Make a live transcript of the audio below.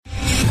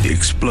The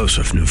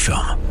explosive new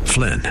film,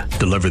 Flynn,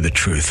 deliver the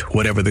truth,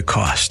 whatever the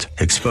cost.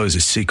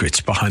 Exposes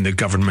secrets behind the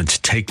government's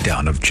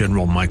takedown of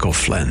General Michael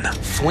Flynn.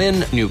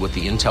 Flynn knew what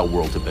the intel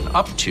world had been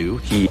up to.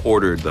 He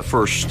ordered the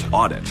first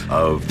audit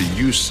of the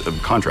use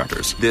of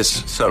contractors.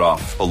 This set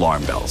off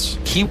alarm bells.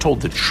 He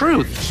told the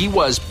truth. He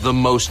was the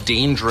most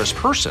dangerous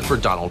person for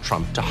Donald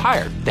Trump to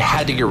hire. They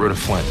had to get rid of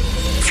Flynn.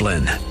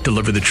 Flynn,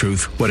 deliver the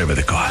truth, whatever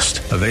the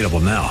cost. Available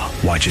now.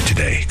 Watch it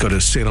today. Go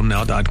to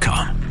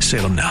salemnow.com.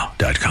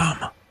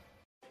 salemnow.com.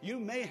 You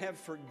may have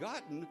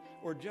forgotten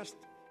or just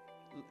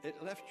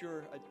it left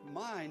your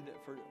mind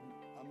for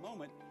a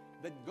moment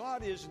that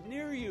God is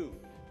near you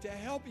to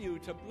help you,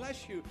 to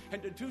bless you,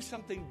 and to do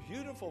something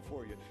beautiful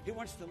for you. He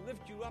wants to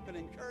lift you up and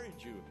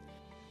encourage you.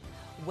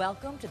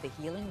 Welcome to The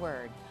Healing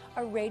Word,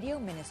 a radio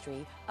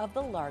ministry of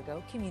the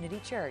Largo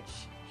Community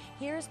Church.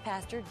 Here's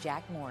Pastor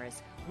Jack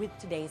Morris with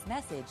today's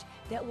message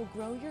that will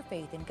grow your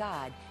faith in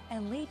God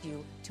and lead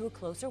you to a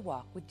closer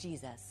walk with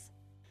Jesus.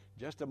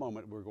 Just a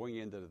moment, we're going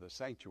into the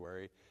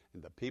sanctuary,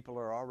 and the people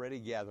are already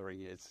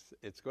gathering.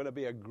 It's going to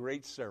be a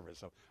great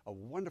service, a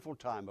wonderful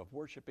time of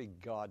worshiping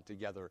God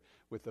together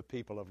with the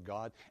people of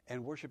God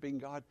and worshiping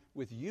God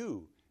with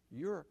you.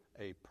 You're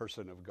a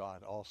person of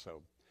God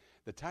also.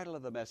 The title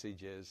of the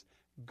message is,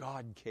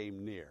 God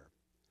Came Near.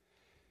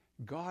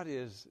 God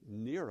is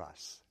near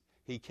us.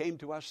 He came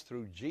to us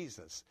through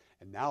Jesus,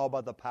 and now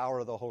by the power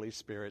of the Holy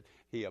Spirit,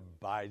 He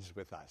abides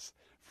with us.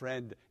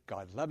 Friend,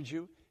 God loves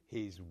you.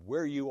 He's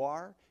where you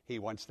are. He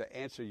wants to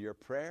answer your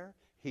prayer.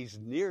 He's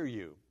near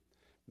you.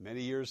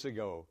 Many years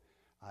ago,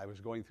 I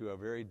was going through a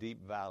very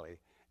deep valley,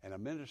 and a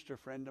minister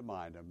friend of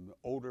mine, an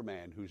older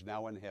man who's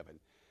now in heaven,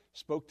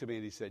 spoke to me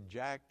and he said,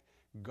 Jack,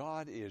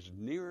 God is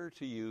nearer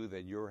to you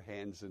than your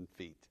hands and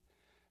feet.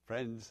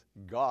 Friends,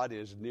 God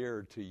is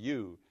nearer to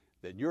you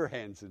than your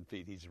hands and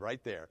feet. He's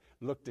right there.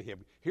 Look to Him.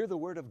 Hear the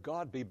word of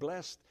God. Be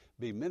blessed.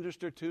 Be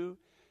ministered to.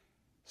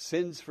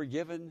 Sins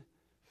forgiven.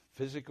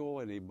 Physical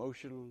and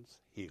emotional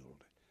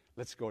healed.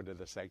 Let's go into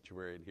the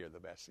sanctuary and hear the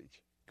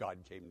message. God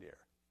came near.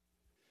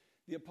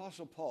 The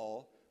Apostle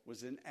Paul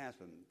was in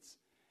Athens,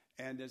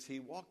 and as he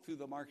walked through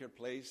the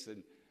marketplace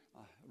and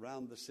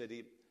around the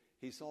city,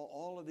 he saw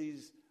all of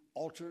these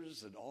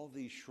altars and all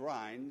these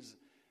shrines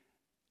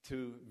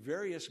to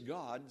various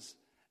gods,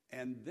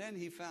 and then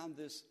he found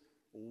this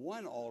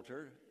one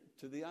altar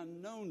to the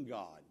unknown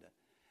God.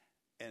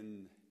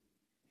 And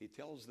he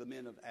tells the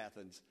men of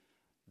Athens,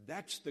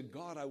 that's the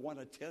God I want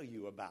to tell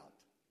you about.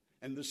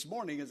 And this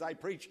morning as I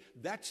preach,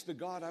 that's the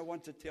God I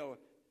want to tell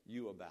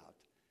you about.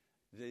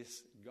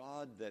 This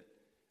God that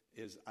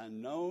is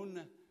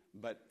unknown,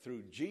 but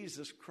through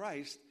Jesus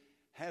Christ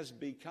has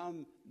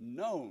become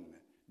known.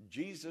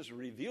 Jesus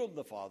revealed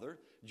the Father.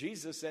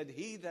 Jesus said,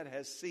 he that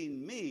has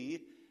seen me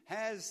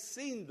has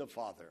seen the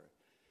Father.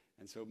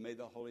 And so may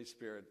the Holy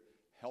Spirit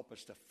help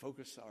us to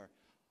focus our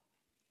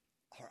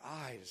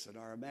eyes and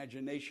our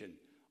imagination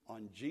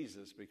on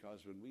Jesus,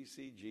 because when we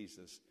see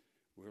Jesus,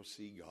 we'll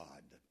see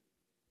God.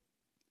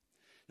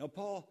 Now,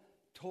 Paul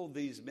told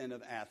these men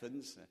of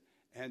Athens,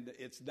 and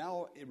it's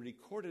now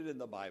recorded in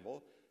the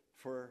Bible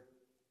for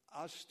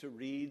us to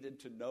read and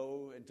to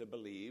know and to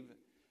believe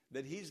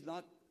that he's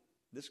not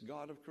this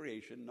God of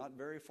creation, not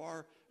very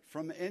far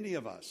from any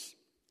of us.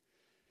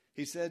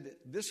 He said,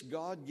 this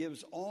God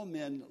gives all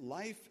men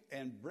life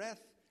and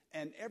breath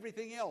and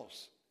everything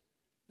else.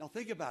 Now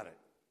think about it.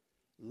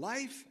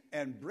 Life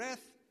and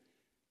breath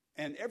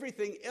and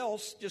everything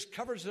else just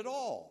covers it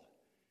all.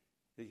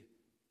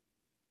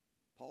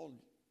 Paul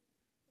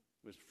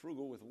was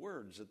frugal with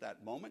words at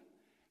that moment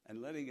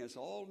and letting us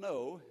all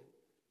know,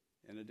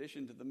 in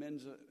addition to the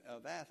men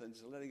of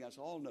Athens, letting us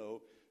all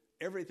know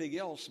everything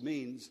else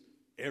means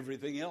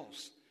everything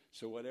else.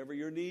 So whatever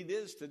your need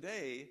is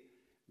today,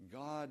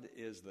 God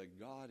is the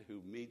God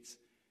who meets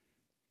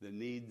the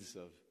needs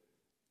of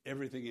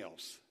everything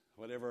else,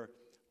 whatever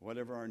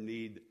our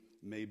need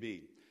may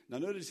be. Now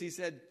notice he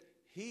said,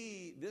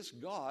 this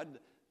God,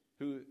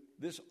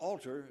 this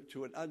altar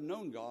to an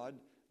unknown God,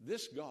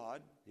 this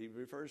God, he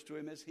refers to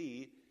him as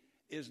he,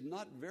 is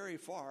not very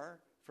far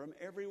from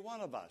every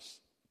one of us.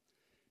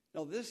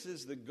 Now this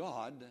is the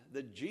God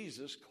that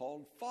Jesus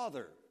called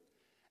Father,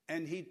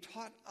 and he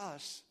taught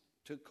us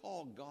to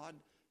call God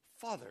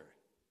Father.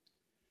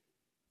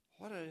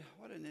 What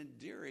an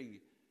endearing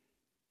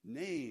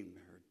name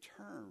or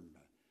term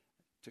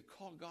to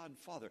call God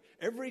Father.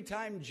 Every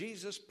time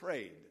Jesus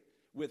prayed,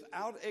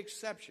 without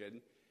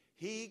exception,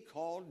 he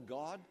called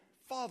God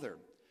Father.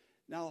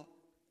 Now,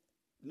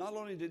 not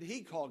only did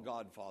he call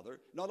God Father,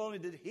 not only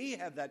did he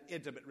have that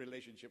intimate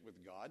relationship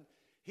with God,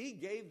 he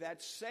gave that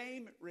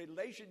same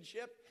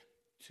relationship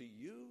to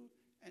you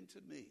and to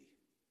me.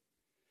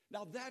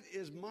 Now, that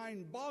is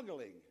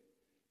mind-boggling.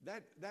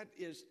 That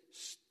is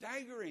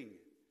staggering.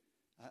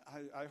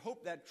 I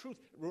hope that truth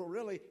will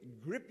really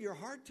grip your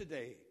heart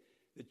today,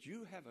 that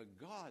you have a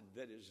God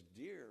that is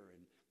dear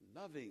and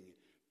loving,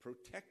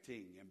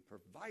 protecting and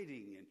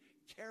providing and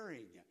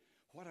caring.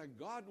 What a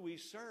God we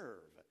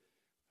serve.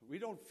 We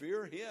don't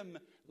fear him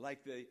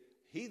like the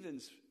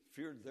heathens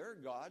feared their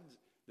gods.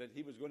 that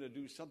he was going to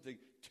do something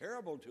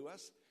terrible to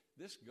us.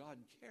 This God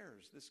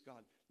cares. This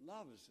God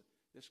loves.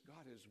 This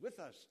God is with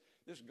us.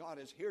 This God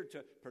is here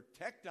to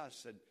protect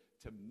us and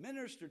to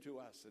minister to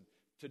us and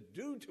to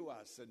do to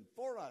us and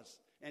for us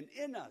and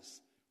in us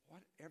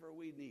whatever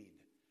we need.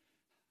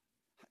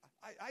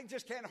 I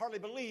just can't hardly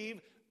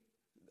believe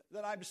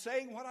that I'm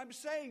saying what I'm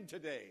saying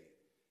today.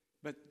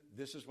 But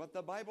this is what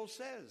the Bible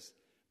says.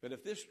 But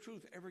if this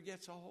truth ever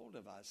gets a hold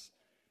of us,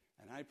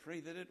 and I pray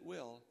that it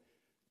will,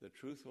 the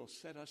truth will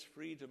set us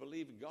free to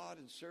believe God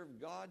and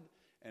serve God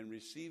and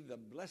receive the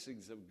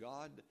blessings of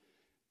God.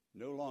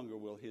 No longer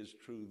will his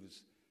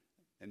truths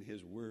and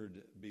his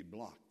word be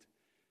blocked.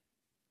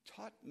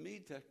 Taught me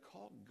to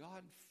call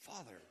God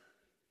Father.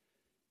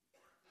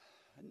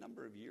 A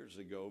number of years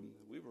ago,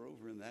 we were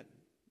over in that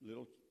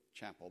little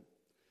chapel.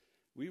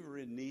 We were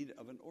in need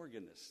of an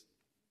organist.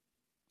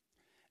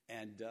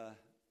 And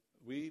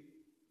the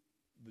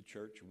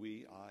church,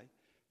 we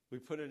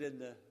put it in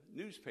the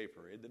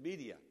newspaper, in the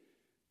media.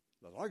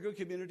 The Largo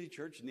Community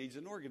Church needs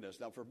an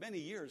organist. Now, for many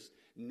years,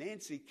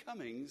 Nancy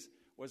Cummings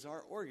was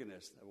our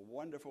organist, a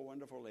wonderful,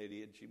 wonderful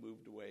lady, and she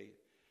moved away,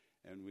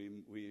 and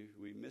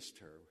we missed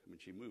her when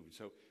she moved.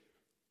 So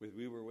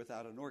we were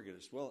without an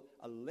organist. Well,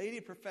 a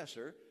lady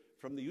professor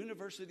from the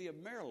University of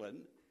Maryland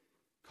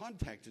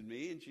contacted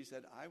me, and she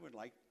said, I would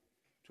like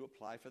to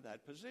apply for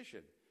that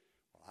position.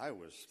 Well, I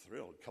was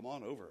thrilled. Come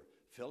on over.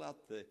 Fill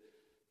out the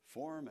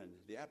form and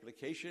the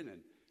application, and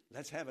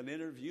let's have an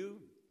interview.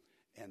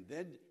 And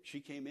then she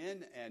came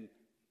in and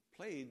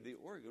played the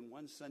organ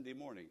one Sunday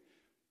morning.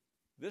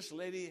 This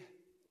lady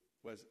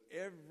was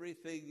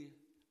everything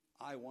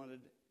I wanted,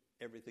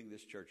 everything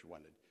this church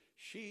wanted.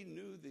 She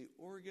knew the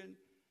organ.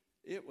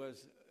 It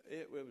was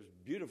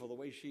beautiful the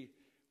way she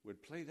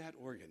would play that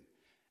organ.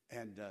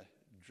 And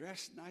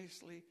dressed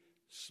nicely,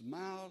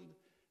 smiled,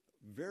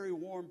 very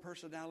warm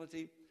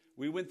personality.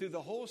 We went through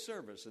the whole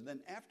service. And then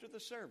after the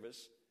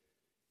service,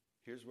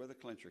 here's where the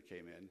clincher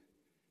came in.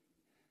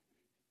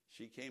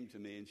 She came to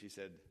me and she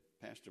said,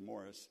 Pastor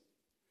Morris,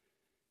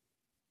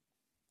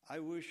 I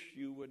wish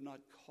you would not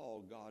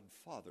call God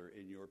Father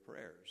in your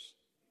prayers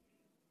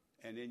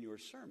and in your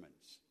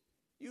sermons.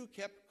 You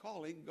kept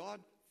calling God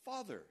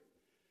Father.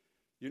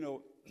 You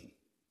know,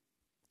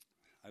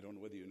 I don't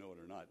know whether you know it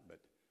or not, but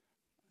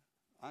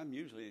I'm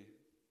usually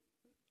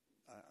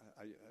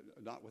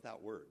not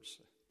without words.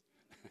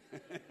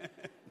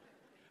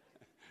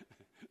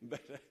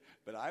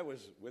 but I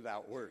was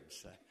without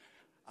words.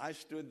 I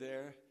stood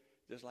there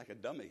just like a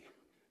dummy.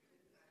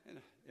 And,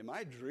 am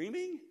I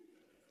dreaming?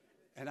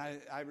 And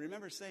I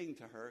remember saying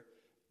to her,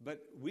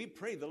 but we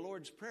pray the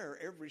Lord's Prayer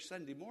every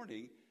Sunday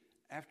morning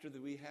after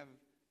we have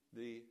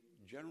the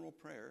general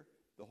prayer.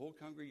 The whole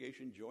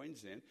congregation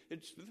joins in.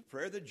 It's the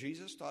prayer that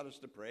Jesus taught us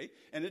to pray,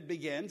 and it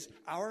begins,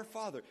 Our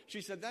Father.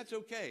 She said, that's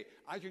okay.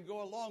 I can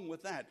go along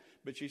with that.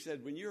 But she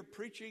said, when you're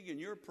preaching and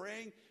you're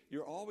praying,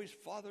 you're always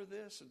Father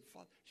this and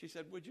Father. She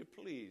said, would you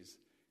please?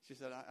 She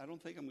said, I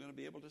don't think I'm going to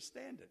be able to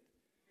stand it.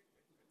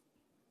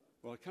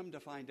 Well, come to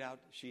find out,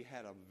 she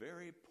had a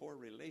very poor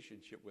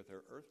relationship with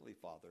her earthly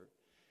father.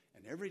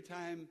 And every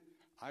time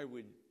I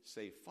would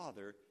say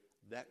Father,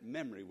 that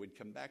memory would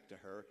come back to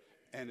her,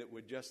 and it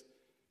would just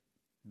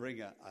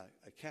bring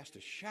cast a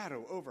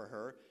shadow over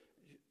her,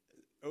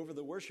 over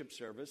the worship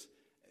service.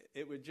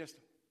 It would just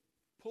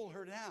pull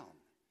her down.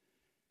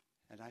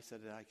 And I said,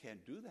 I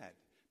can't do that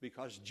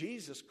because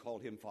Jesus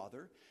called him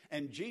Father,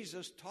 and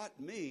Jesus taught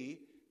me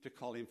to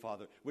call him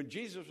Father. When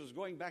Jesus was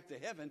going back to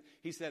heaven,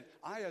 he said,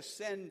 I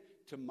ascend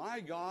to my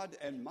God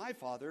and my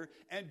Father,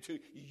 and to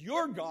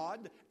your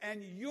God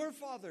and your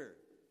Father.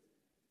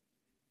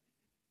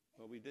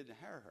 Well, we didn't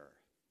hear her.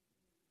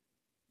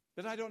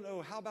 But I don't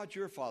know, how about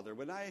your Father?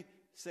 When I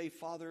say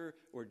Father,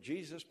 or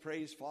Jesus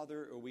prays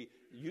Father, or we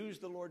use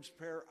the Lord's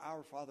Prayer,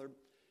 Our Father,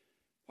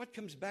 what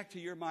comes back to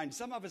your mind?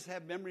 Some of us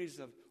have memories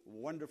of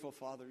wonderful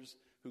fathers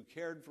who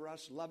cared for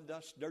us, loved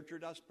us,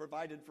 nurtured us,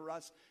 provided for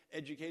us,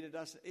 educated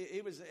us.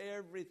 It was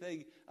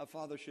everything a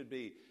father should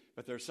be.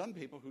 But there are some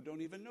people who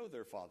don't even know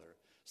their father.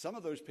 Some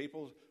of those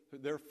people,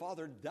 their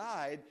father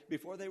died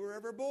before they were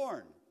ever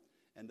born.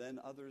 And then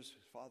others'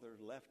 father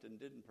left and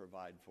didn't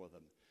provide for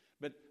them.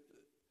 But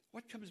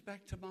what comes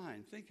back to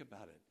mind? Think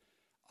about it.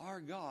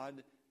 Our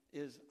God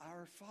is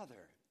our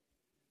Father.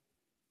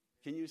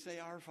 Can you say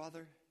Our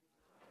Father?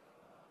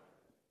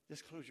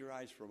 Just close your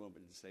eyes for a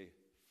moment and say,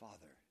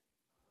 Father.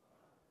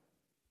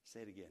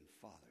 Say it again,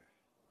 Father.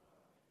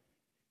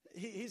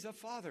 He's a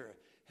father.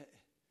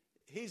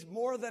 He's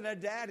more than a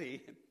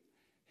daddy.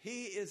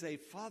 He is a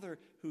father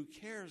who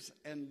cares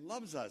and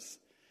loves us.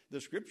 The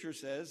scripture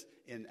says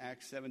in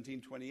Acts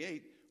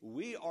 17:28,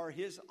 we are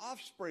his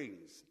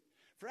offsprings.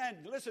 Friend,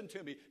 listen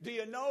to me. Do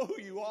you know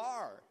who you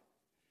are?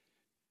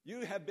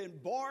 You have been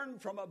born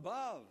from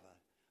above,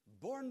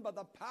 born by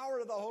the power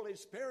of the Holy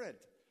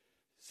Spirit.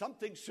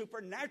 Something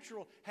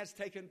supernatural has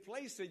taken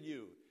place in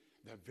you.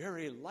 The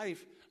very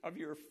life of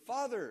your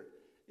Father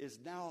is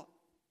now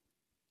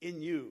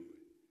in you.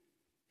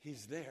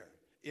 He's there,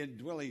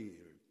 indwelling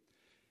you.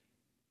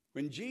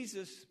 When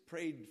Jesus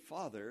prayed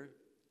Father,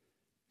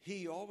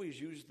 he always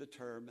used the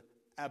term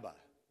Abba.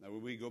 Now,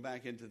 when we go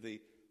back into the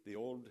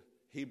old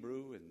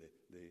Hebrew and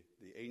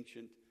the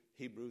ancient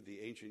Hebrew, the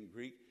ancient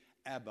Greek,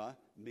 Abba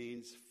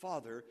means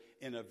father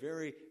in a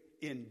very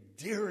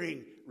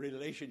endearing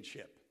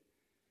relationship.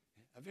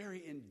 A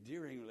very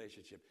endearing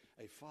relationship.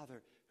 A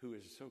father who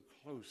is so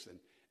close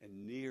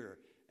and near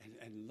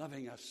and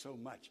loving us so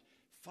much.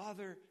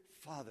 Father,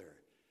 Father.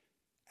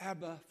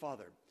 Abba,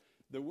 Father.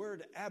 The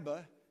word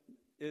Abba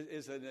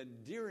is an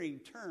endearing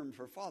term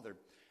for father.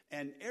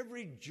 And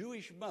every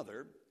Jewish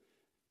mother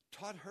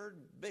taught her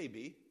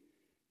baby,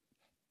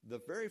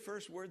 the very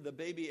first word the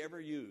baby ever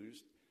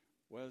used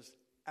was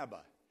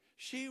Abba.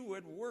 She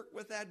would work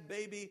with that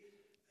baby,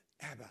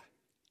 Abba.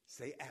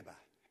 Say Abba,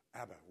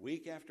 Abba.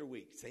 Week after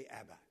week, say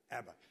Abba,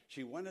 Abba.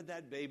 She wanted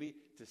that baby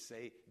to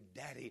say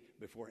Daddy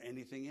before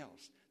anything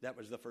else. That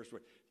was the first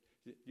word.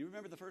 Do you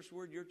remember the first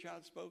word your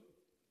child spoke?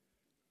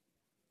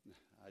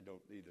 I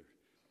don't either.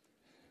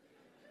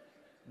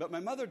 But my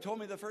mother told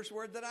me the first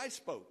word that I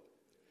spoke.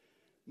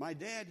 My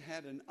dad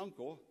had an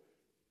uncle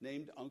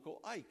named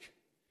Uncle Ike.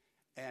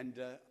 And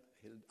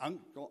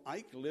Uncle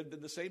Ike lived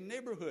in the same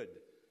neighborhood.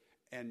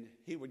 And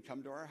he would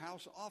come to our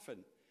house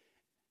often.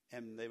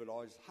 And they would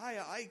always, hi,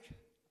 Ike.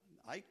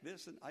 Ike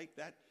this and Ike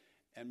that.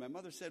 And my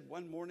mother said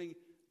one morning,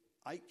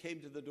 Ike came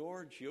to the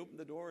door, and she opened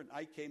the door, and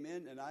Ike came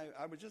in, and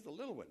I was just a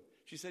little one.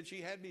 She said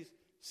she had me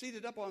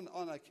seated up on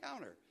a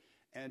counter.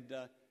 And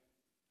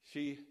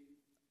she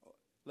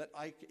let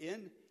Ike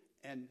in,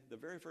 and the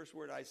very first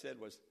word I said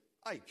was,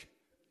 Ike.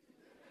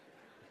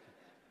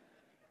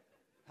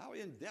 How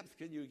in-depth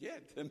can you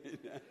get? I mean,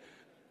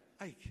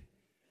 Ike.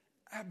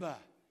 Abba.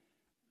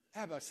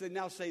 Abba. So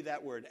now say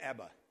that word,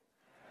 Abba.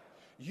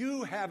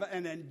 You have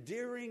an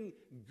endearing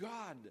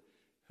God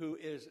who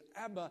is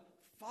Abba,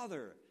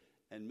 Father.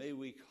 And may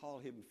we call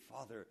him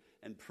Father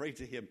and pray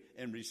to him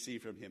and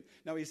receive from him.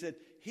 Now he said,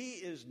 he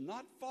is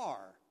not far.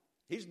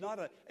 He's not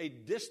a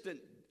distant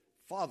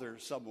Father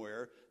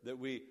somewhere that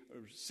we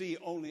see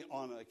only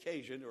on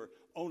occasion or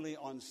only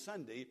on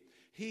Sunday.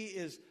 He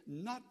is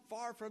not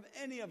far from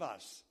any of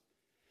us.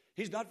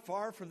 He's not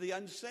far from the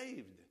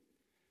unsaved,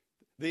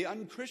 the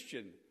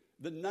unchristian,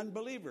 the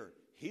non-believer.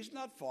 He's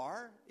not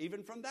far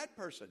even from that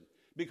person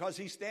because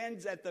he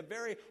stands at the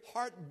very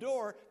heart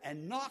door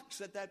and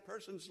knocks at that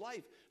person's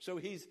life. So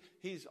he's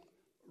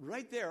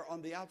right there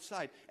on the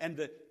outside. And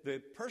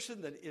the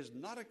person that is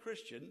not a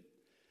Christian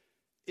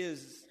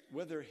is,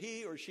 whether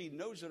he or she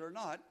knows it or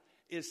not,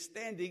 is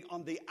standing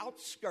on the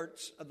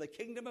outskirts of the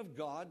kingdom of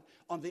God,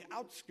 on the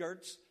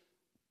outskirts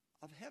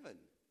of heaven,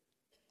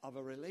 of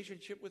a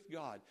relationship with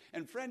God.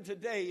 And friend,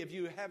 today, if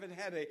you haven't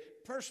had a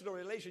personal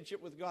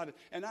relationship with God,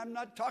 and I'm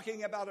not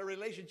talking about a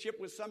relationship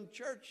with some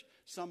church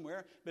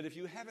somewhere, but if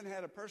you haven't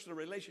had a personal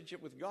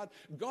relationship with God,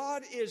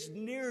 God is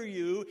near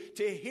you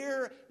to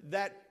hear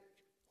that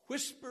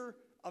whisper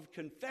of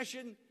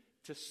confession,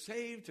 to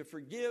save, to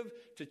forgive,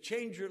 to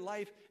change your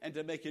life, and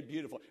to make it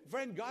beautiful.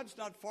 Friend, God's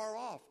not far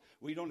off.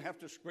 We don't have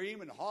to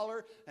scream and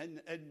holler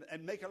and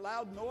make a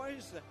loud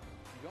noise.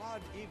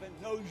 God even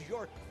knows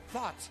your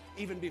thoughts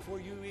even before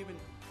you even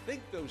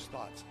think those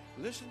thoughts.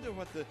 Listen to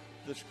what the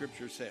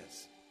scripture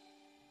says.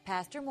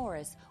 Pastor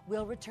Morris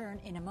will return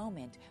in a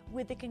moment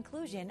with the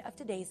conclusion of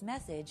today's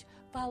message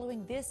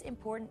following this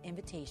important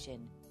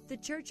invitation. The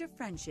Church of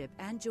Friendship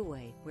and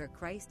Joy, where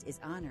Christ is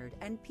honored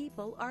and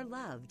people are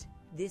loved.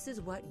 This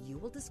is what you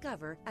will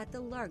discover at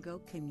the Largo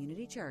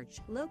Community Church,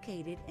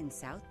 located in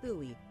South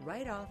Bowie,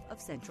 right off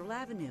of Central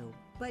Avenue.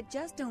 But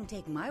just don't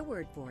take my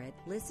word for it.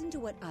 Listen to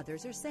what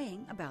others are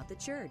saying about the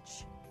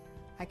church.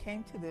 I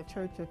came to the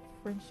Church of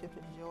Friendship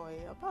and Joy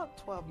about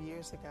 12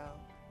 years ago.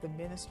 The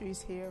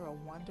ministries here are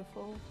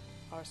wonderful.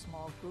 Our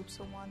small groups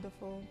are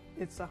wonderful.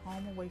 It's a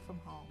home away from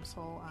home,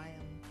 so I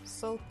am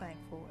so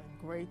thankful and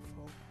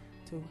grateful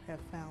to have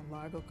found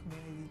Largo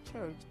Community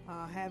Church.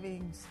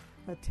 Having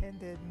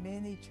attended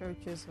many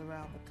churches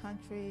around the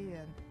country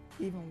and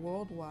even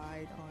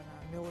worldwide on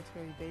our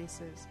military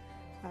bases,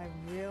 I'm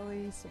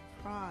really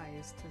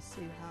surprised to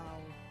see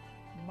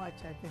how much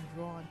I've been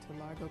drawn to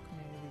Largo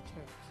Community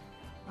Church.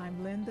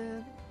 I'm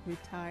Linda,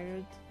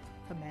 retired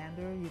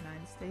Commander,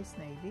 United States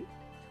Navy.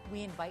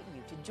 We invite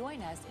you to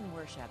join us in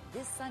worship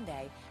this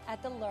Sunday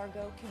at the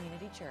Largo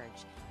Community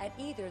Church at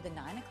either the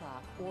 9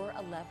 o'clock or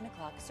 11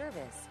 o'clock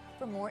service.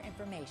 For more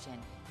information,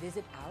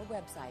 visit our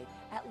website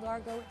at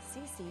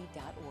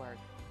largocc.org.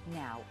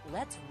 Now,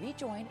 let's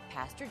rejoin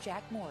Pastor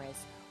Jack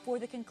Morris for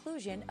the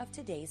conclusion of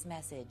today's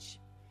message.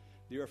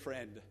 Dear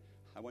friend,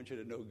 I want you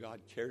to know God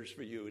cares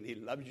for you, and he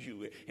loves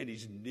you, and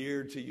he's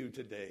near to you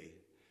today.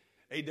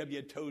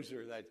 A.W.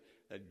 Tozer,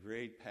 that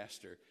great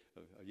pastor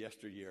of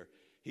yesteryear,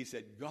 he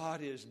said,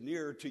 God is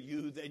nearer to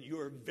you than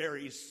your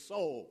very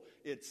soul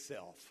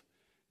itself.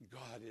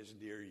 God is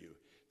near you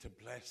to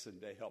bless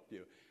and to help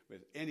you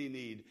with any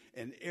need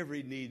and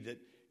every need that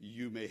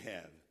you may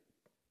have.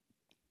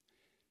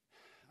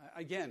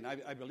 Again,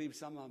 I believe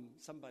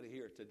somebody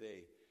here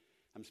today,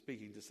 I'm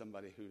speaking to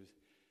somebody who's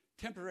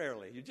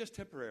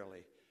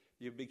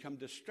you've become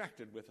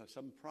distracted with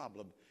some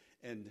problem,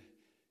 and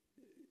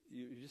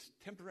you just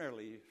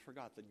temporarily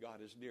forgot that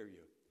God is near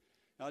you.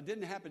 Now, it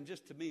didn't happen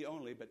just to me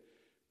only, but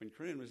when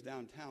Corinne was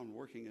downtown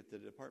working at the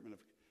Department of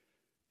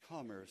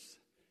Commerce,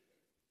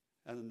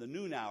 and in the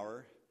noon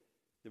hour,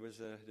 there was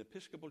an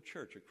Episcopal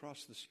church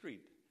across the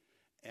street,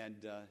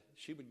 and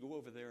she would go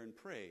over there and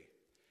pray.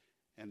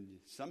 And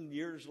some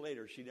years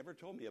later, she never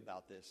told me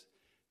about this,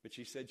 but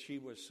she said she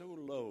was so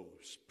low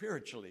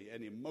spiritually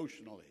and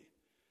emotionally.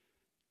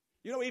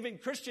 You know, even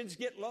Christians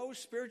get low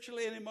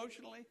spiritually and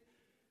emotionally.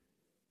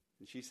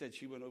 And she said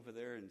she went over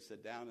there and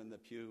sat down in the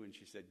pew, and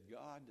she said,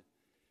 God,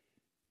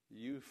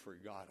 you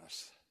forgot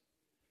us.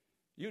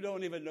 You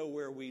don't even know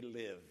where we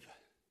live.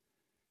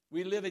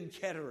 We live in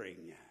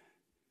Kettering.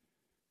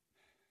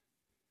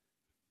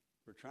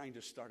 We're trying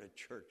to start a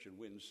church and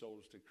win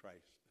souls to Christ.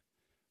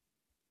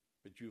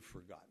 But you've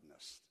forgotten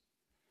us.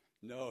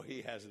 No,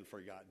 he hasn't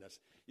forgotten us.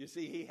 You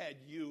see, he had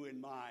you in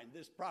mind,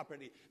 this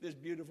property, this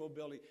beautiful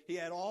building. He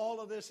had all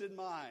of this in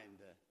mind.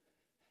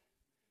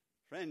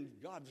 Friend,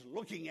 God's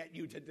looking at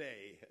you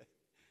today.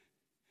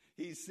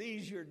 He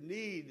sees your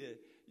need,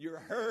 your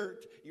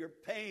hurt, your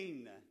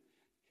pain.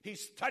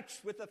 He's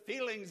touched with the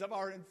feelings of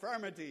our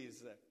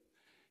infirmities.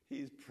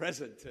 He's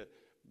present to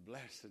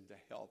bless and to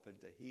help and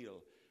to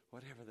heal.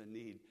 Whatever the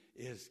need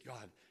is,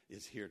 God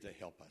is here to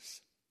help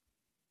us.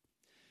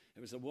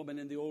 There was a woman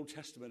in the Old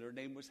Testament. Her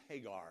name was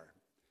Hagar.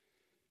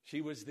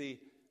 She was the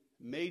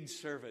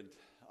maidservant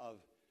of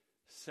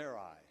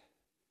Sarai.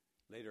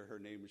 Later, her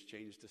name was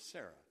changed to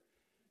Sarah.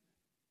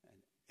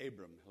 And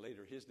Abram,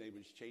 later his name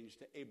was changed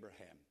to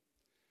Abraham.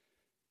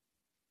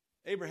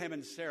 Abraham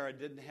and Sarah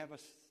didn't have a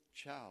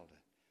child.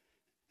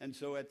 And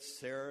so at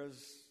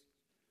Sarah's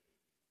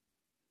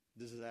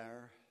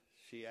desire,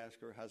 she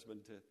asked her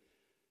husband to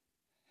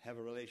have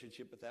a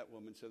relationship with that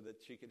woman so that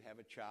she could have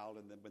a child,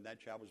 and then when that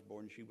child was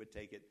born, she would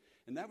take it.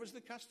 And that was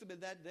the custom in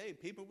that day.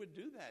 People would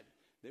do that.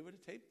 They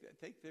would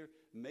take their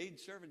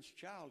maidservant's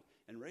child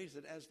and raise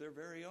it as their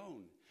very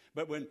own.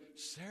 But when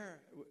Sarah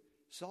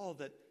saw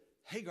that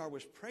Hagar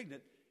was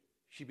pregnant,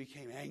 she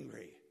became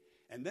angry.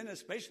 And then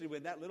especially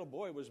when that little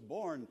boy was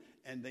born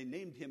and they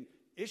named him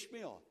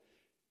Ishmael,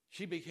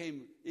 she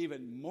became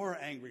even more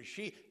angry.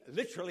 She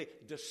literally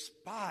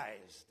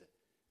despised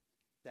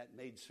that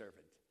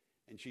maidservant.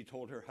 And she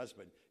told her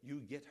husband, you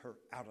get her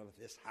out of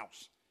this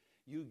house.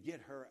 You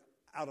get her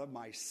out of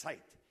my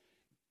sight.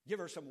 Give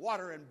her some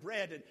water and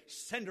bread and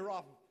send her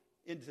off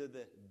into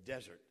the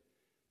desert.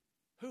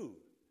 Who?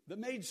 The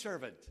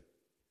maidservant.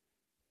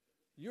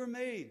 Your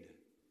maid.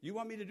 You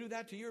want me to do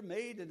that to your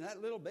maid and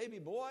that little baby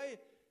boy?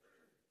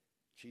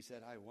 She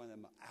said, I want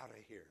him out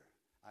of here.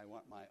 I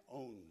want my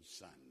own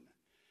son.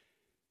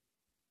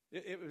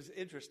 It was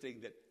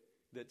interesting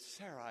that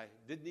Sarai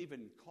didn't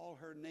even call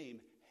her name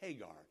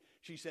Hagar.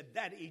 She said,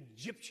 that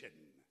Egyptian,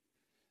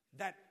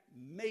 that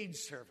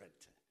maidservant,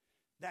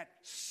 that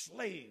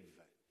slave.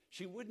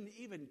 She wouldn't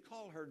even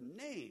call her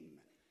name.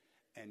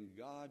 And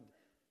God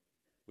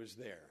was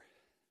there,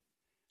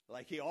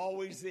 like he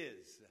always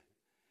is.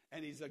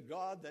 And he's a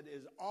God that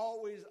is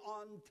always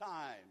on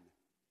time.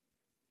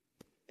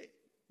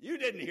 You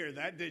didn't hear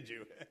that, did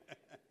you?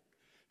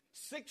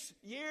 6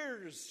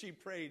 years she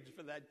prayed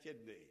for that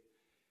kidney.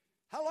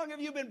 How long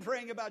have you been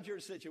praying about your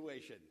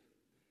situation?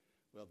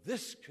 Well,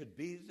 this could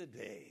be the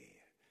day.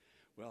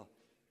 Well,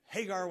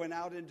 Hagar went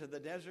out into the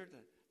desert.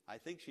 I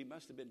think she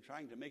must have been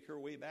trying to make her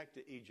way back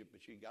to Egypt,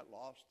 but she got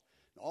lost.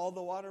 All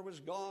the water was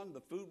gone.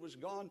 The food was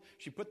gone.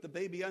 She put the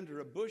baby under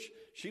a bush.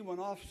 She went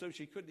off so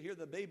she couldn't hear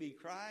the baby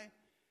cry.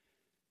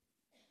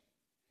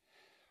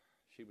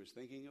 She was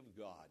thinking of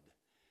God.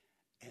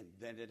 And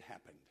then it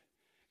happened.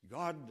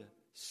 God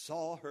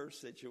saw her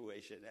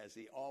situation as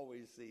he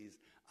always sees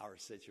our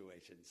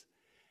situations.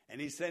 And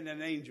he sent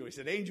an angel. He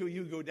said, angel,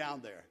 you go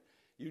down there.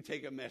 You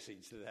take a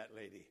message to that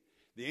lady.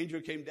 The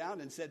angel came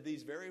down and said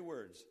these very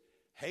words.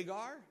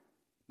 Hagar,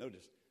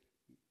 notice,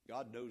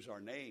 God knows our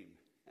name.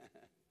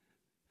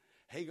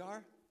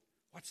 Hagar,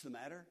 what's the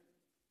matter?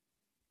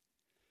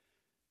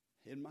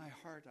 In my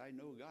heart, I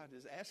know God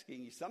is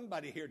asking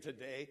somebody here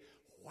today,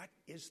 what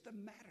is the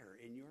matter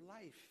in your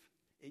life,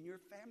 in your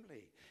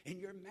family, in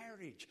your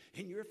marriage,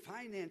 in your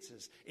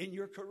finances, in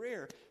your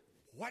career?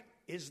 What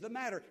is the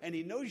matter? And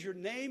he knows your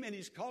name and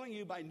he's calling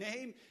you by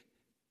name.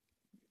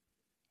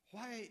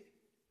 Why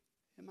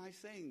am I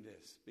saying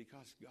this?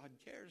 Because God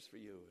cares for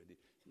you and he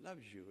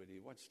loves you and he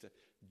wants to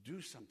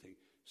do something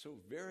so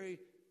very,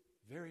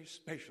 very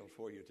special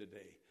for you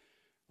today.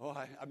 Oh,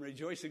 I'm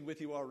rejoicing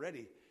with you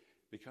already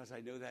because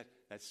I know that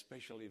that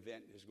special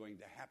event is going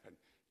to happen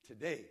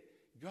today.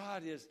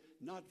 God is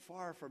not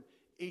far from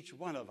each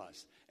one of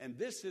us. And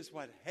this is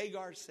what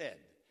Hagar said.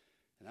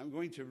 And I'm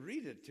going to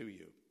read it to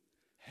you.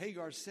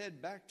 Hagar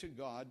said back to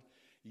God,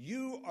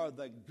 you are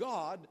the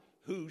God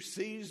who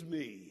sees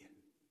me.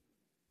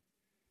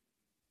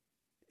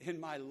 In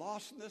my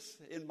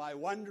lostness, in my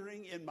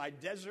wandering, in my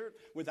desert,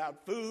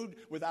 without food,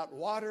 without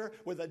water,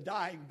 with a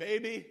dying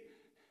baby,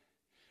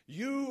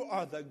 you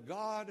are the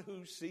God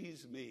who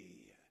sees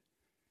me.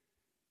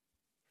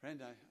 Friend,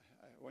 I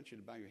want you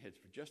to bow your heads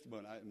for just a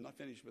moment. I'm not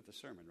finished with the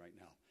sermon right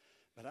now.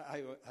 But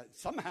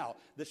somehow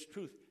this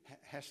truth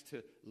has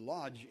to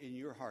lodge in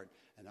your heart.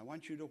 And I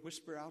want you to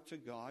whisper out to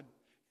God.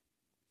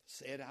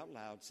 Say it out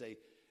loud. Say,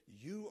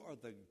 you are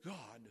the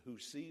God who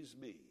sees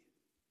me.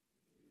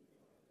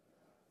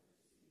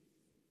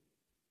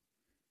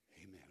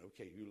 Amen.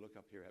 Okay, you look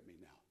up here at me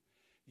now.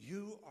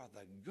 You are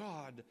the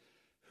God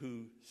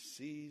who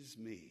sees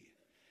me.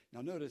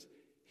 Now notice,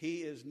 he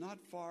is not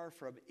far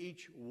from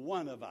each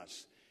one of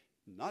us.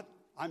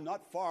 I'm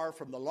not far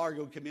from the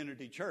Largo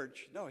Community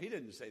Church. No, he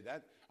didn't say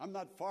that. I'm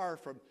not far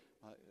from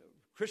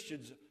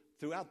Christians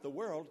throughout the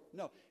world.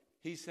 No,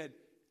 he said,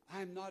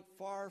 I'm not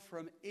far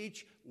from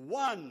each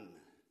one.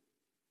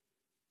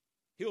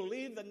 He'll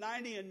leave the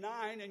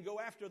 99 and go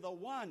after the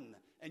one.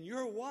 And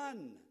you're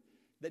one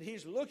that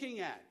he's looking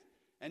at.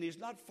 And he's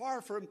not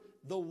far from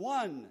the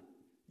one,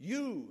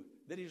 you,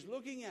 that he's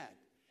looking at.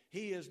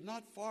 He is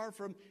not far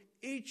from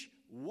each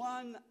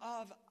one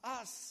of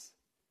us.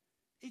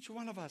 Each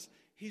one of us.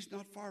 He's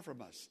not far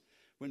from us.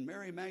 When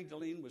Mary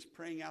Magdalene was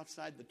praying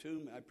outside the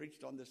tomb, I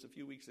preached on this a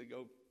few weeks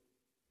ago,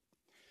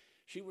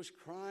 she was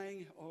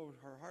crying. Oh,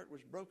 her heart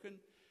was broken.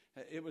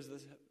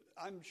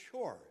 I'm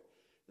sure,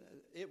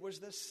 it was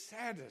the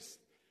saddest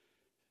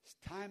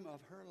time of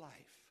her life.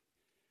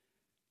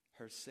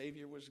 Her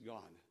Savior was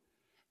gone.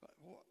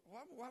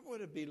 What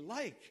would it be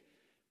like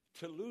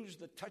to lose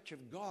the touch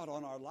of God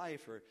on our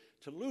life, or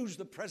to lose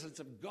the presence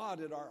of God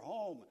in our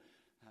home?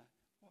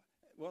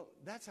 Well,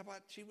 that's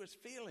what she was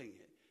feeling.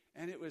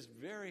 And it was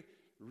very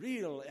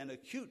real and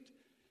acute.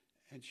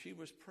 And she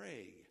was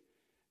praying.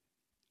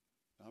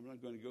 I'm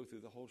not going to go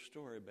through the whole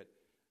story, but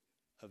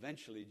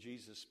eventually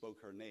Jesus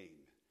spoke her name.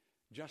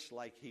 Just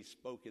like he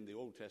spoke in the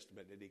Old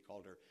Testament, and he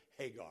called her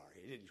Hagar.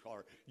 He didn't call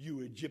her, you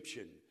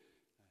Egyptian,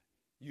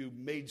 you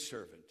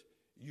maidservant,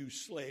 you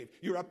slave.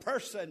 You're a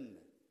person.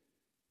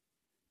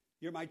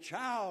 You're my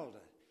child.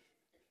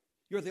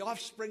 You're the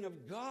offspring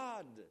of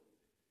God.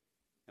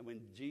 And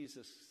when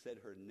Jesus said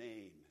her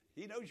name,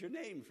 he knows your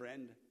name,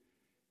 friend.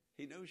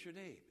 He knows your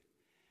name.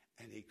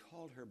 And he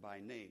called her by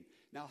name.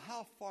 Now,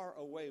 how far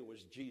away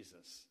was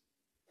Jesus?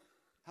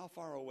 How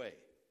far away?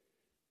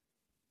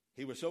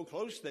 He was so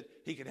close that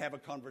he could have a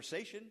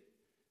conversation.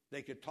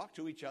 They could talk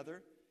to each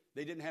other.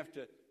 They didn't have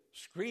to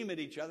scream at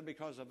each other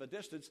because of a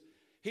distance.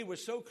 He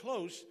was so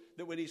close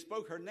that when he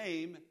spoke her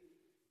name,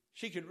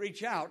 she could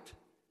reach out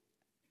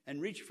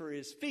and reach for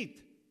his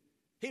feet.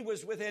 He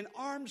was within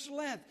arm's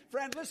length.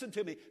 Friend, listen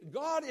to me.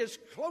 God is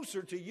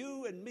closer to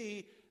you and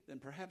me than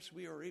perhaps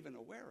we are even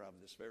aware of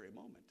this very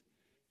moment.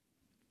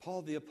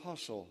 Paul the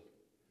Apostle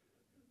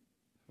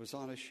was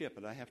on a ship,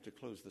 and I have to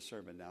close the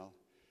sermon now,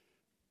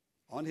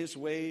 on his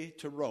way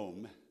to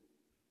Rome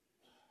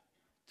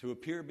to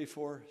appear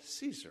before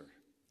Caesar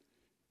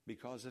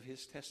because of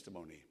his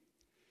testimony.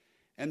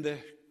 And the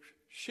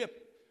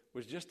ship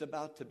was just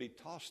about to be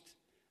tossed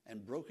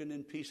and broken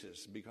in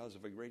pieces because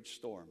of a great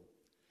storm.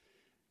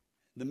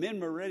 The men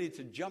were ready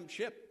to jump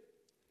ship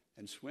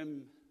and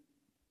swim,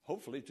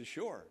 hopefully, to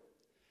shore.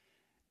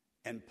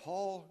 And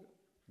Paul,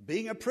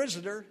 being a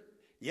prisoner,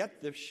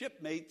 yet the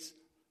shipmates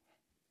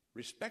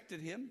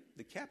respected him,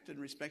 the captain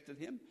respected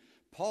him.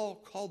 Paul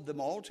called them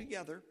all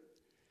together.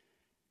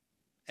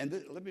 And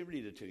let me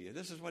read it to you.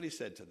 This is what he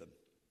said to them.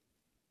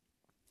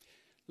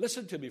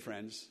 Listen to me,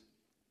 friends.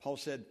 Paul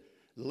said,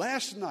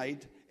 last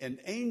night an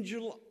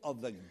angel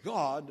of the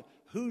God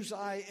whose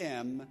I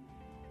am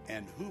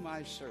and whom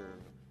I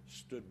serve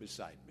stood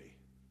beside me.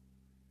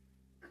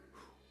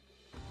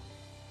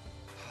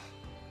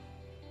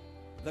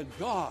 The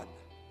God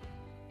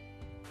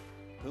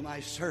whom I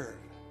serve,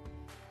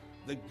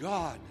 the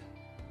God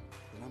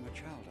that I'm a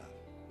child of,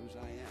 whose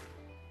I am,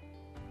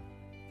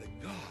 the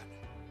God,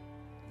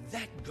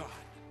 that God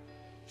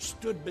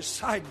stood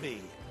beside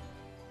me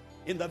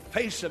in the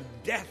face of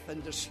death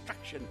and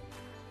destruction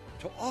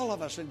to all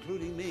of us,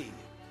 including me.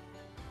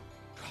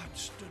 God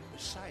stood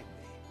beside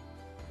me.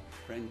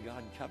 Friend,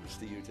 God comes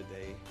to you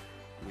today.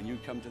 When you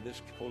come to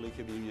this Holy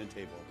Communion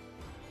table,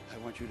 I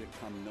want you to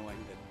come knowing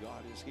that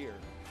God is here,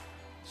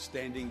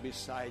 standing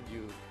beside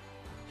you.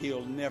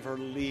 He'll never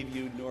leave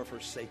you nor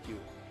forsake you.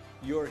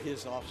 You're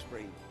his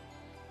offspring.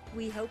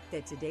 We hope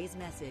that today's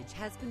message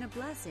has been a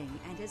blessing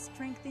and has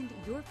strengthened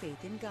your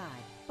faith in God.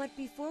 But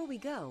before we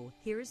go,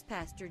 here's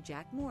Pastor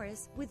Jack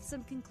Morris with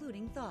some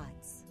concluding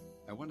thoughts.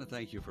 I want to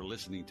thank you for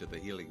listening to the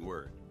Healing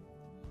Word.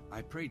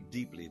 I pray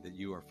deeply that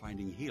you are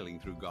finding healing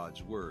through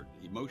God's Word,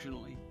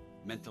 emotionally,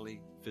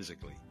 mentally,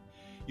 physically.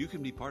 You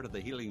can be part of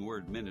the Healing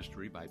Word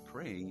ministry by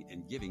praying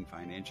and giving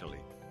financially.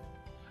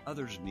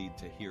 Others need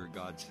to hear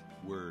God's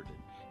Word and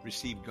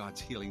receive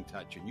God's healing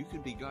touch, and you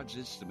can be God's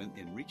instrument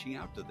in reaching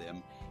out to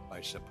them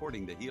by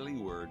supporting the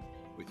Healing Word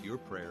with your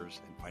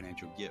prayers and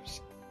financial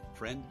gifts.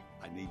 Friend,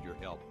 I need your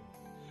help.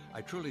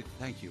 I truly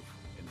thank you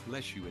and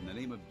bless you in the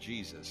name of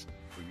Jesus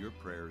for your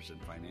prayers and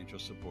financial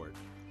support.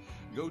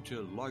 Go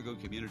to Largo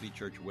Community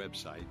Church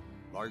website,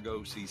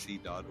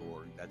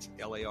 largocc.org. That's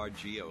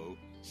LARGOCC.org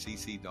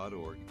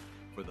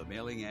for the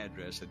mailing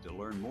address and to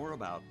learn more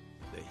about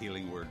the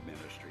Healing Word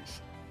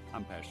Ministries.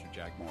 I'm Pastor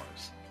Jack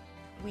Morris.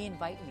 We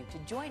invite you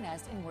to join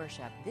us in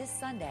worship this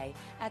Sunday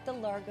at the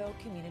Largo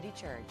Community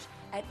Church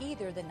at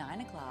either the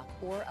 9 o'clock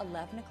or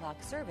 11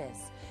 o'clock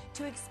service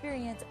to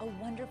experience a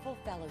wonderful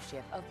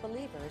fellowship of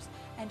believers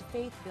and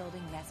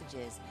faith-building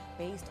messages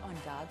based on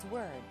God's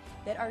Word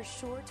that are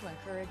sure to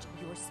encourage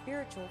your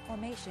spiritual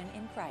formation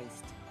in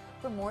Christ.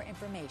 For more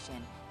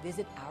information,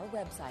 visit our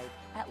website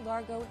at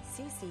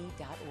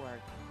largocc.org.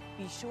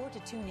 Be sure to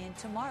tune in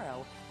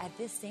tomorrow at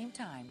this same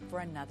time for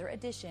another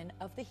edition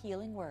of the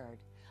Healing Word.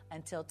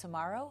 Until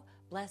tomorrow,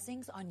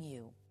 blessings on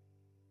you.